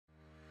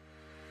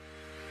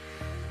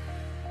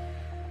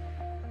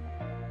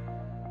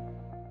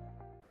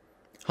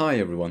Hi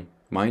everyone,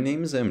 my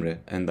name is Emre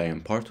and I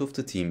am part of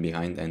the team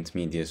behind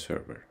AntMedia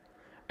Server.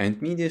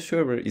 AntMedia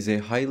Server is a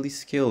highly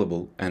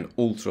scalable and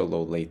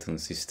ultra-low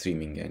latency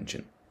streaming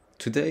engine.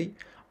 Today,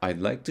 I'd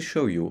like to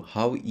show you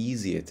how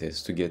easy it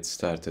is to get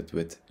started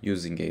with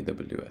using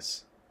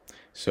AWS.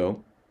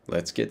 So,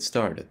 let's get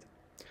started.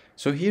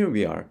 So here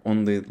we are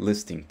on the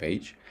listing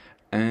page,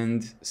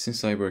 and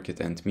since I work at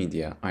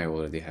AntMedia, I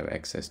already have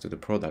access to the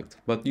product,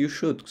 but you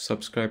should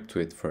subscribe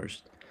to it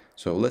first.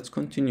 So let's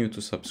continue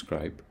to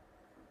subscribe.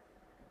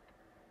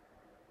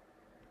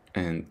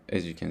 And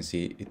as you can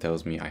see, it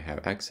tells me I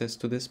have access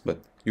to this,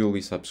 but you'll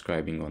be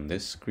subscribing on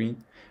this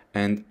screen.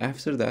 And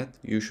after that,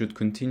 you should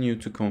continue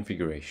to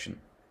configuration.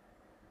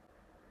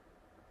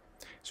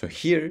 So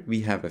here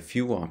we have a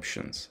few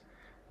options.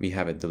 We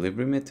have a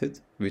delivery method,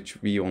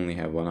 which we only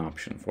have one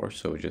option for,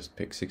 so just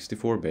pick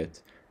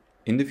 64-bit.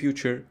 In the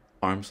future,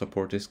 ARM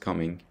support is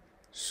coming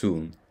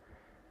soon.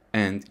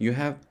 And you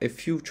have a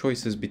few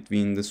choices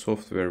between the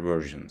software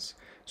versions.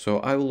 So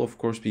I will of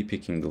course be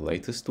picking the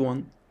latest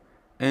one.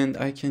 And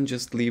I can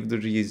just leave the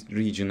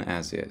region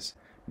as is,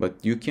 but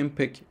you can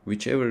pick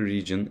whichever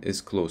region is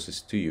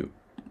closest to you.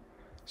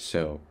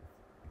 So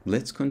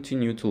let's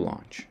continue to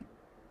launch.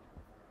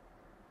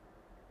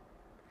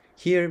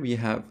 Here we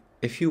have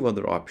a few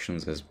other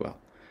options as well.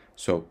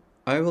 So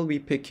I will be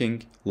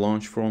picking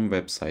launch from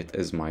website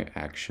as my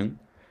action,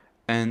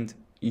 and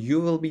you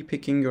will be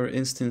picking your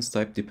instance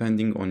type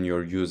depending on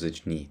your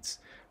usage needs.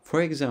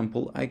 For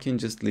example, I can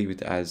just leave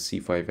it as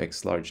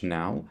C5X large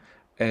now,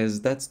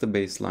 as that's the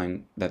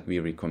baseline that we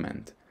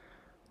recommend.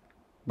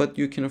 But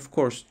you can of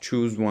course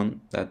choose one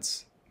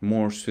that's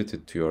more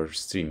suited to your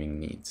streaming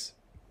needs.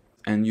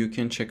 And you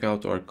can check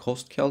out our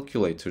cost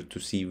calculator to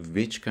see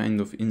which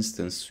kind of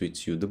instance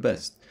suits you the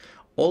best.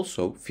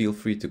 Also, feel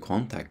free to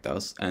contact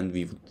us and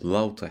we would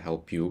love to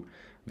help you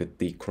with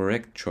the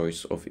correct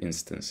choice of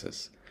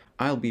instances.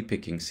 I'll be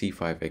picking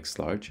C5X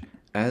large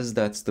as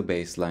that's the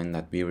baseline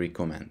that we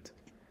recommend.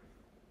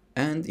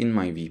 And in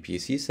my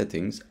VPC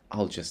settings,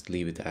 I'll just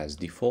leave it as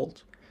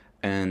default,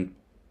 and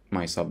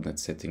my subnet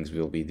settings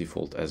will be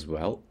default as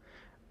well.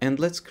 And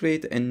let's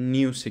create a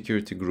new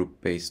security group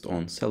based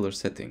on seller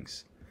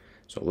settings.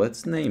 So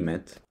let's name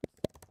it.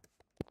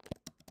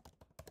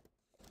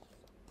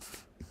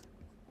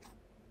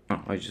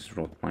 Oh, I just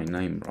wrote my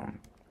name wrong.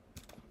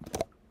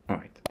 All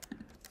right.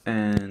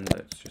 And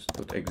let's just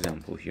put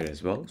example here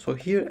as well. So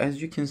here,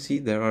 as you can see,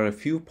 there are a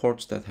few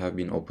ports that have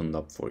been opened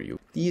up for you.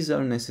 These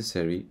are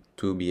necessary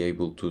to be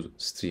able to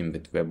stream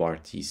with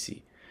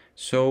webrtc.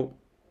 So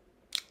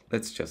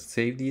let's just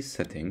save these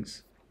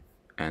settings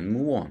and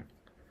move on.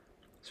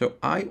 So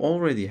I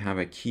already have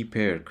a key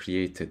pair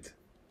created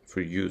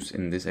for use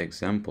in this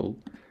example,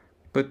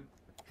 but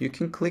you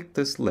can click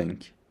this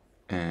link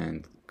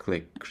and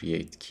click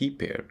create key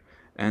pair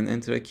and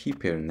enter a key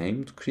pair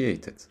name to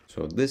create it.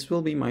 So this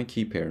will be my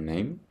key pair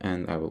name,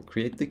 and I will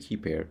create the key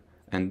pair,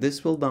 and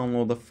this will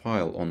download a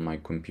file on my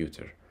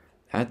computer.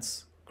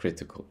 That's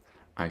critical.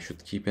 I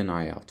should keep an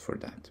eye out for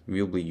that.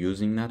 We'll be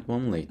using that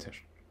one later.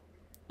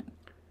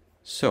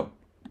 So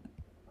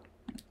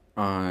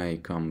I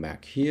come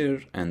back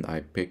here and I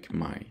pick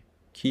my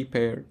key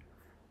pair,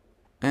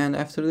 and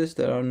after this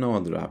there are no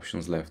other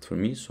options left for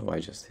me, so I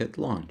just hit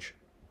launch.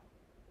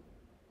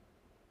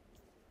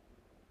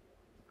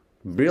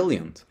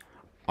 Brilliant!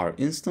 Our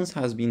instance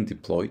has been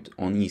deployed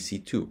on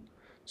EC2,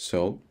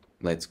 so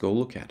let's go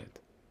look at it.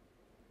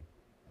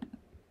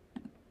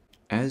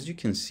 As you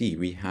can see,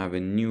 we have a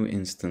new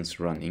instance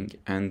running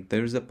and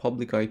there's a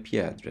public IP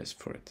address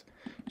for it.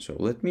 So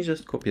let me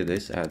just copy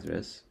this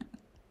address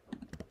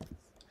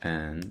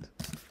and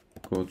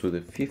go to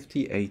the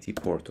 5080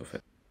 port of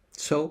it.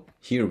 So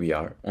here we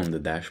are on the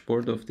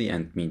dashboard of the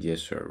AntMedia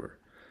server.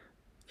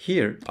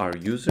 Here our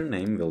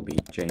username will be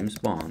James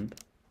Bond,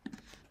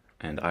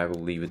 and I will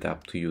leave it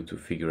up to you to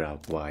figure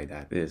out why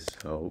that is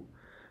so.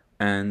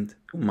 And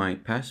my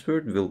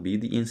password will be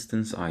the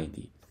instance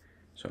ID.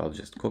 So I'll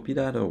just copy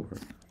that over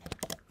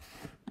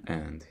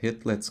and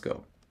hit let's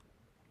go.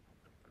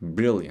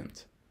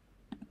 Brilliant.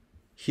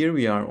 Here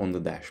we are on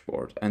the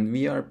dashboard and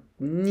we are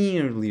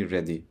nearly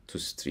ready to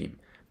stream.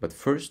 But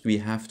first we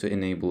have to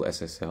enable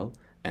SSL,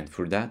 and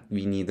for that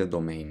we need a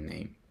domain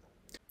name.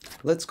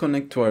 Let's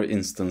connect to our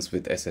instance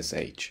with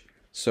SSH.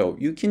 So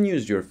you can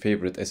use your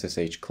favorite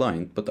SSH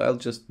client, but I'll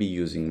just be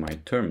using my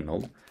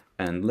terminal,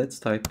 and let's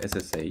type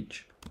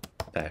SSH-I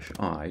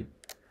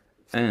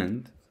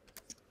and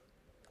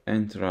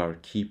enter our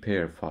key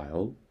pair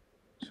file.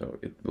 So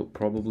it will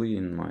probably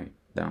in my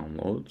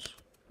downloads.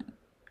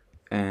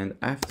 And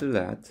after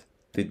that,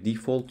 the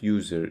default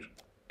user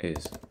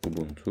is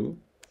Ubuntu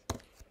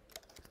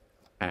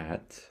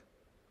at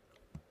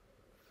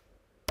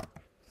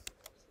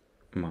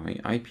my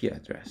IP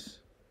address.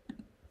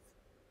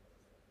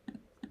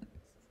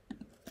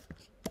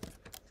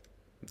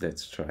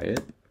 Let's try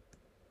it.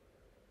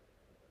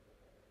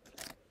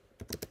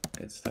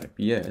 Let's type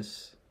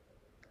yes,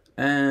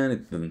 and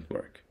it didn't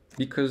work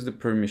because the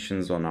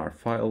permissions on our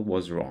file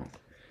was wrong.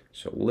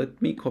 So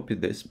let me copy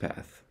this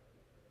path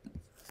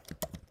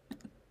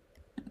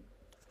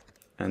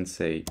and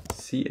say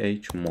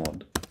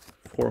chmod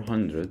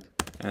 400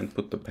 and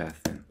put the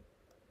path in.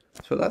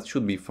 So that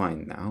should be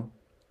fine now.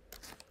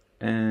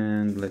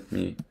 And let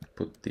me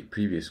put the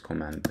previous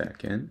command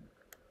back in.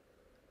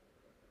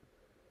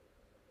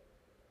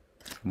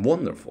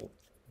 Wonderful.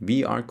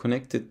 We are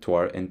connected to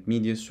our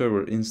AntMedia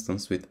server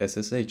instance with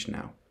SSH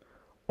now.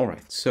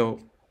 Alright, so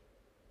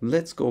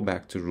let's go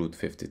back to route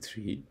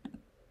 53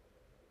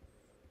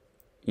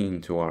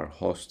 into our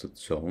hosted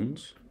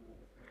zones.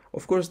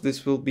 Of course,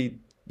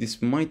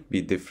 this might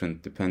be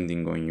different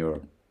depending on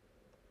your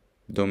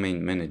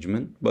domain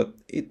management, but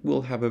it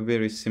will have a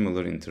very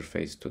similar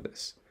interface to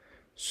this.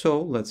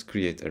 So let's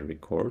create a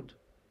record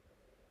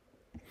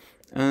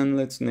and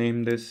let's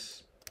name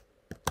this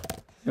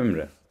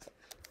Emre.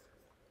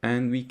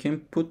 And we can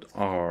put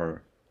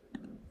our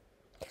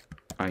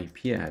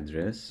IP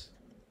address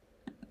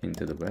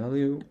into the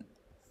value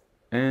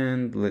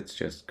and let's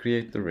just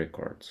create the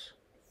records.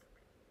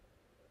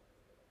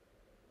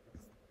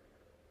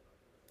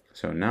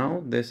 So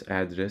now this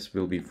address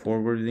will be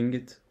forwarding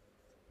it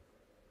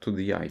to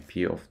the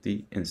IP of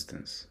the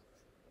instance.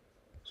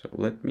 So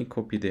let me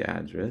copy the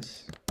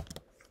address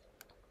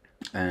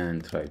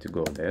and try to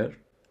go there.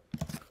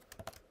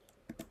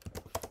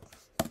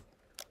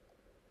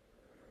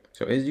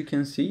 So as you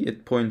can see,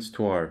 it points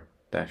to our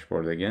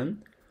dashboard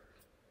again,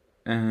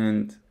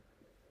 and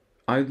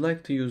I'd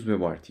like to use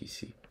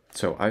webrtc.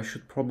 So I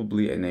should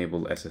probably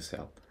enable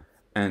SSL.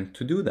 And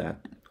to do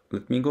that,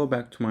 let me go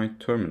back to my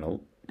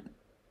terminal.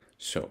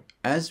 So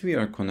as we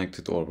are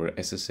connected over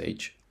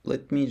SSH,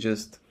 let me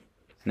just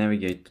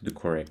navigate to the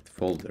correct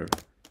folder.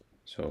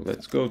 So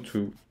let's go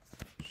to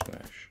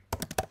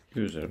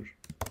 /user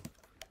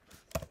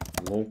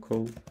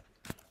local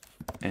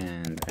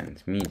and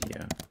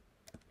AntMedia.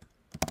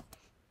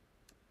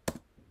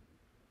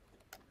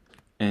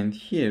 And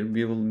here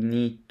we will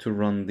need to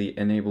run the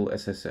enable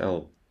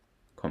SSL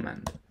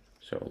command.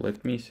 So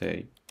let me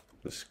say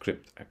the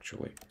script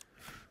actually.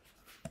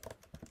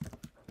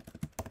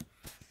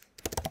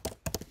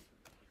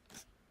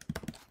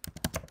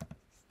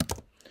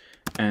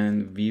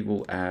 And we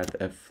will add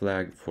a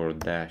flag for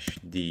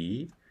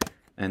 -d.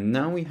 And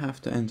now we have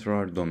to enter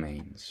our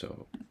domain.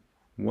 So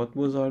what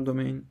was our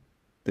domain?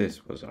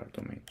 This was our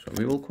domain. So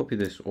we will copy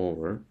this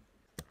over.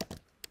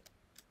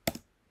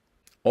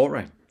 All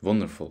right,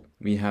 wonderful.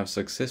 We have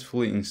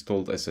successfully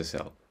installed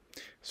SSL.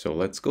 So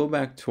let's go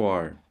back to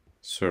our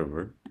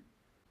server.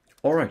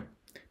 All right,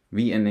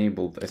 we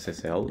enabled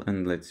SSL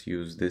and let's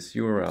use this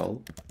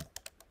URL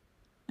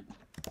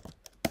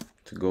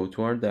to go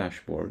to our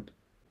dashboard.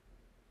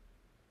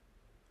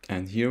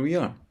 And here we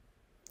are.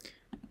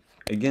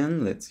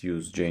 Again, let's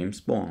use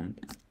James Bond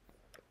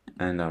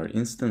and our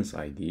instance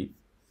ID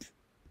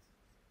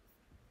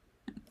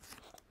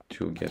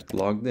to get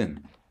logged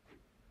in.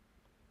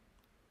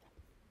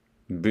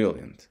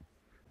 Brilliant.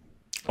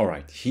 All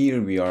right,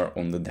 here we are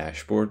on the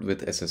dashboard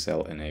with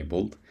SSL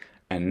enabled,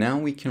 and now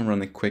we can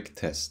run a quick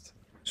test.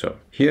 So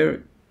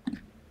here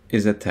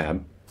is a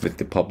tab with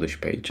the publish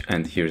page,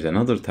 and here's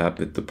another tab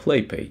with the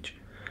play page.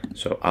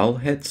 So I'll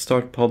hit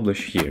start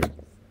publish here.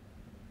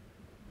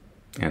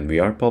 And we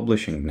are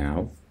publishing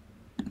now.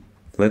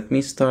 Let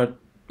me start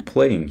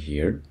playing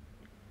here.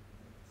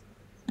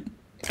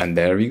 And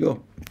there we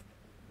go.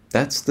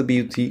 That's the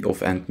beauty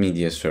of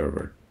AntMedia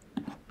server.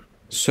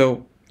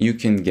 So you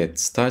can get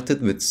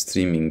started with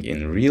streaming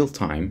in real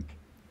time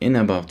in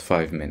about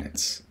 5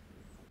 minutes.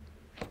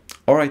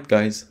 Alright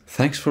guys,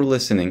 thanks for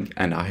listening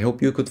and I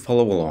hope you could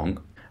follow along.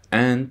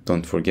 And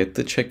don't forget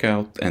to check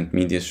out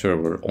AntMedia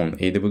server on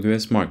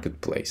AWS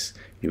Marketplace.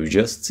 You've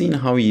just seen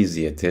how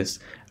easy it is,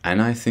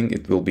 and I think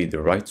it will be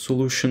the right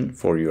solution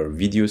for your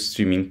video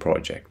streaming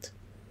project.